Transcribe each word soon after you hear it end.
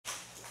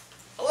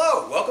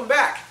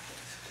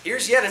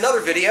Here's yet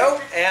another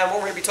video, and what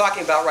we're going to be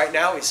talking about right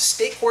now is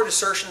state court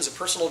assertions of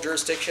personal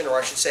jurisdiction, or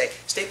I should say,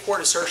 state court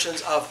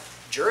assertions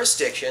of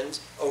jurisdictions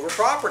over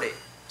property.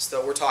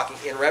 So we're talking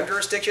in rem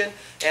jurisdiction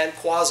and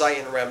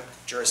quasi-in rem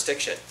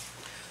jurisdiction.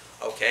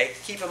 Okay,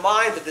 keep in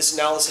mind that this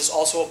analysis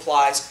also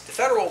applies to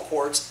federal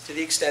courts to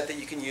the extent that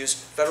you can use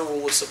Federal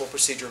Rule of Civil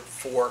Procedure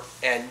 4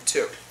 and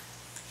 2.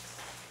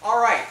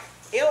 All right,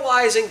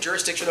 analyzing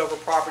jurisdiction over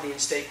property in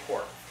state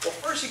court. Well,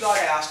 first you got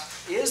to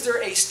ask, is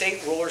there a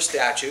state rule or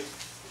statute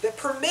that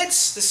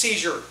permits the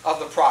seizure of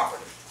the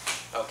property?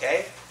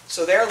 Okay,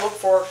 so there look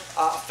for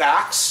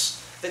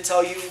facts that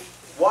tell you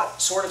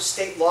what sort of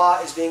state law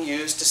is being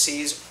used to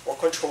seize or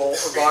control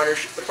or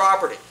garnish the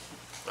property.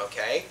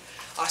 Okay.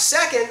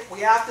 Second, we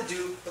have to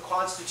do the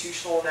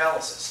constitutional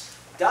analysis.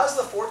 Does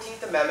the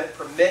 14th Amendment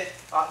permit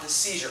the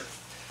seizure?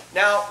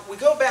 Now, we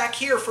go back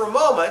here for a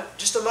moment,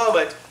 just a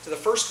moment, to the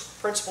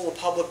first principle of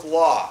public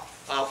law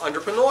under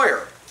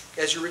Pennoyer.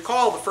 As you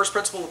recall, the first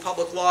principle of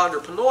public law under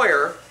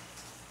Pennoyer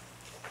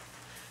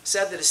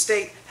said that a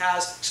state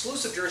has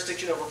exclusive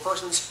jurisdiction over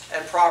persons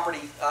and property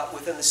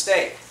within the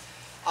state.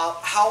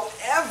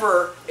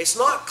 However, it's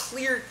not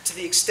clear to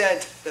the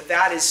extent that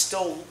that is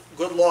still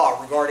good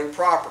law regarding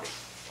property.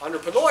 Under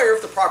Pennoyer,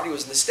 if the property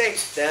was in the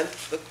state, then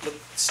the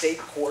state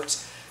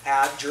courts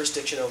had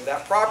jurisdiction over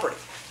that property.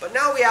 But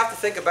now we have to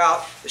think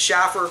about the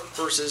Shaffer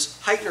versus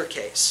Hytner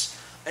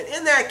case. And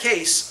in that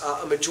case,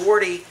 a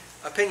majority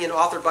opinion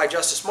authored by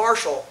Justice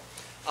Marshall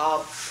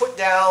put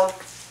down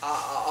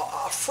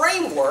a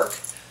framework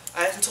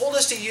and told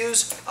us to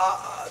use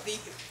the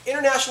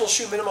International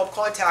Shoe Minimum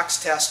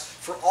Contacts Test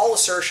for all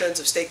assertions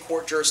of state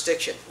court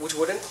jurisdiction, which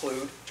would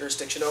include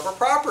jurisdiction over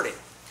property.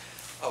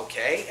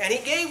 Okay, and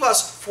he gave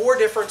us 4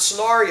 different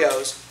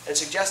scenarios and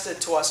suggested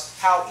to us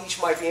how each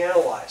might be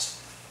analyzed.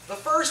 The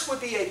first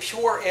would be a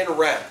pure in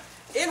rem.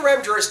 In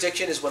rem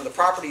jurisdiction is when the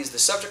property is the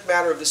subject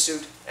matter of the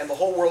suit and the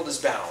whole world is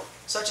bound,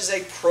 such as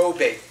a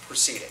probate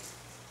proceeding.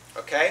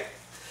 Okay?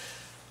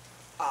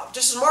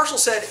 Just as Marshall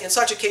said, in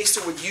such a case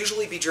there would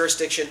usually be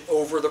jurisdiction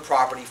over the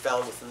property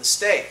found within the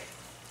state.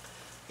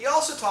 He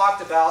also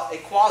talked about a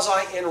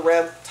quasi-in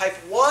rem type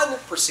 1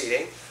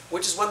 proceeding,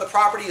 which is when the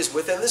property is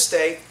within the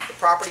state, the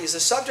property is the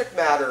subject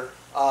matter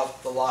of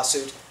the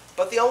lawsuit,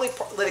 but the only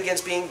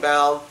litigants being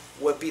bound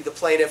would be the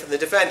plaintiff and the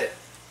defendant.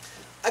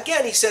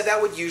 Again, he said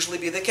that would usually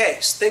be the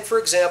case. Think, for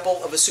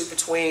example, of a suit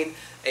between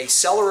a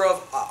seller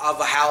of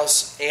a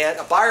house and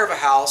a buyer of a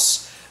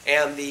house,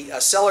 and the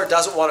seller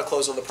doesn't want to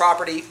close on the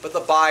property, but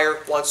the buyer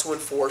wants to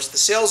enforce the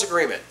sales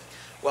agreement.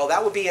 Well,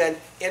 that would be an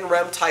in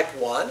rem type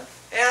 1,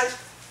 and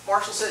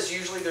Marshall says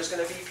usually there's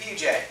going to be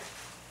PJ.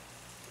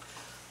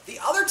 The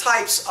other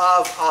types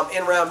of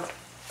in rem,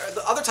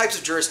 the other types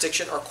of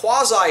jurisdiction are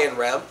quasi-in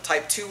rem,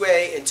 type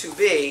 2A and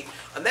 2B,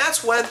 and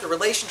that's when the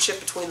relationship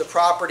between the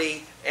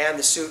property and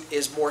the suit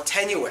is more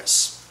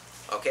tenuous.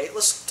 Okay,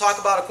 let's talk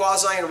about a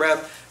quasi-in rem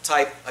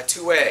type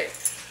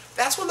 2A.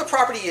 That's when the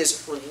property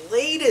is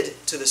related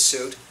to the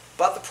suit,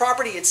 but the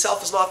property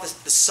itself is not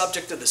the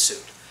subject of the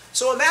suit.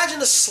 So imagine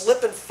a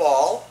slip and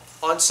fall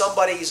on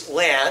somebody's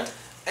land,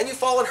 and you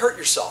fall and hurt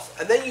yourself,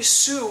 and then you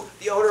sue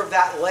the owner of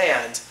that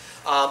land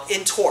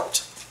in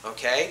tort,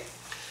 okay?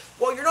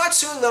 Well, you're not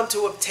suing them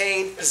to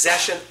obtain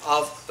possession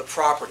of the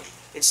property.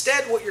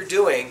 Instead, what you're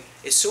doing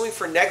is suing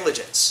for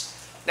negligence.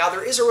 Now,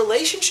 there is a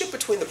relationship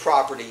between the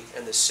property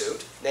and the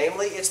suit.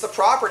 Namely, it's the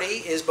property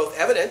is both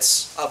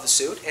evidence of the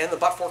suit and the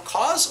but-for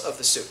cause of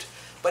the suit.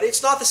 But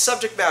it's not the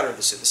subject matter of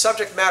the suit. The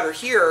subject matter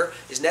here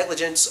is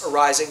negligence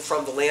arising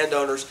from the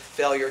landowner's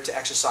failure to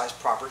exercise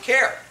proper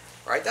care.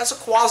 Right? That's a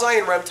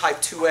quasi-in rem type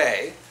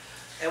 2A.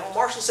 And what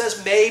Marshall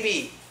says,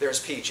 maybe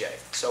there's PJ.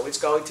 So it's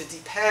going to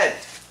depend.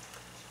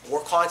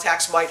 More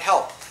contacts might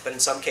help, but in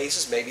some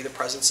cases, maybe the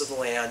presence of the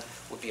land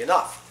would be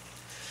enough.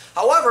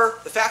 However,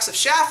 the facts of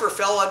Shaffer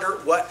fell under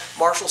what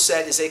Marshall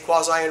said is a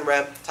quasi-in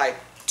rem type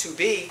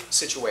 2B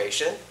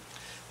situation,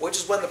 which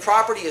is when the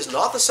property is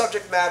not the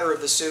subject matter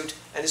of the suit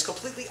and is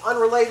completely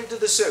unrelated to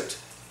the suit.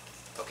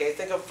 Okay,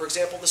 think of, for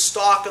example, the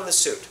stock in the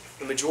suit.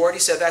 The majority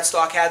said that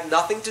stock had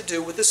nothing to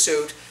do with the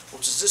suit,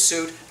 which is a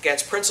suit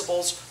against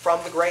principals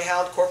from the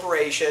Greyhound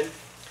Corporation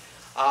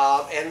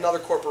and another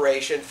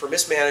corporation for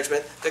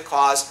mismanagement that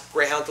caused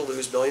Greyhound to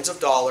lose millions of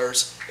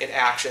dollars in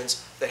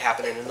actions that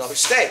happened in another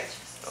state.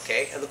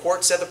 Okay, and the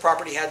court said the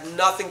property had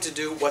nothing to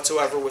do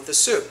whatsoever with the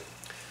suit.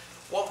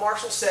 What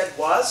Marshall said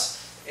was,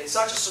 in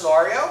such a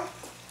scenario,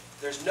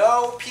 there's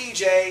no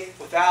PJ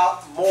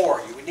without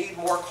more. You would need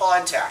more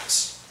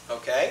contacts.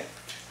 Okay?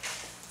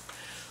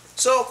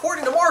 So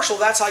according to Marshall,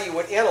 that's how you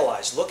would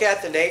analyze. Look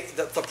at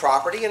the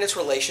property and its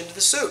relation to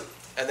the suit,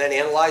 and then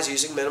analyze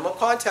using minimum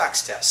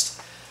contacts test.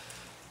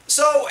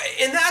 So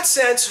in that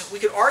sense, we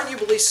could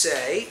arguably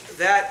say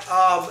that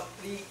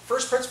the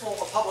first principle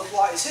of public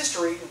law is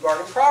history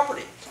regarding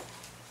property.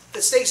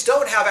 That states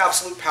don't have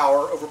absolute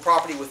power over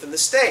property within the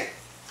state.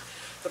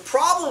 The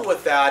problem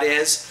with that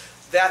is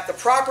that the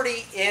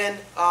property in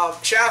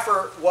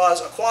Shaffer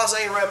was a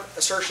quasi-in rem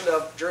assertion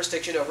of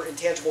jurisdiction over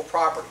intangible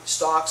property,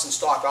 stocks and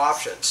stock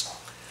options.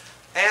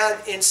 And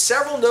in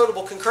several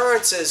notable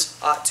concurrences,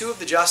 two of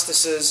the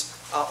justices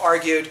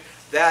argued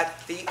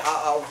that the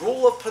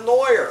rule of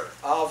Pennoyer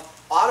of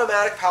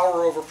automatic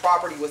power over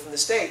property within the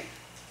state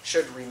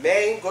should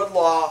remain good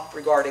law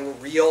regarding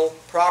real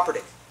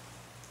property.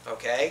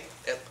 Okay?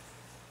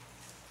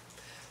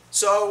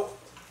 So,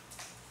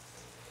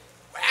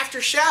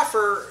 after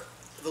Shaffer,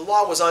 the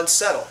law was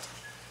unsettled.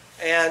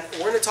 And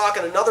we're going to talk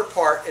in another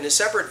part in a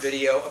separate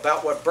video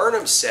about what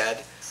Burnham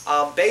said.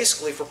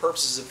 Basically, for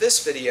purposes of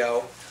this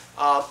video,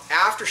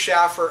 after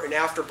Shaffer and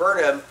after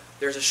Burnham,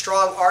 there's a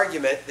strong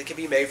argument that can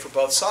be made for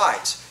both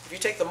sides. If you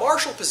take the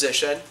Marshall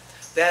position,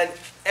 then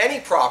any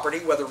property,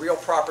 whether real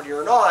property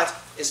or not,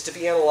 is to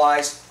be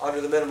analyzed under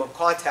the minimum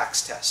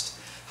contacts test.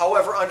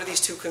 However, under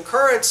these two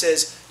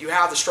concurrences, you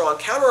have the strong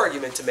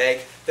counterargument to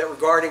make that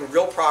regarding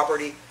real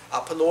property,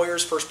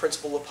 Pennoyer's first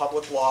principle of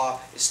public law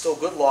is still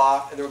good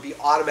law, and there will be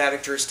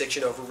automatic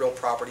jurisdiction over real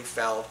property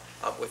found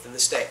within the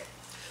state.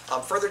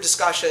 Further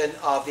discussion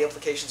of the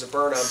implications of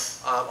Burnham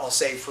I'll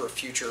save for a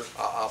future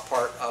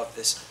part of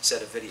this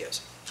set of videos.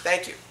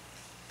 Thank you.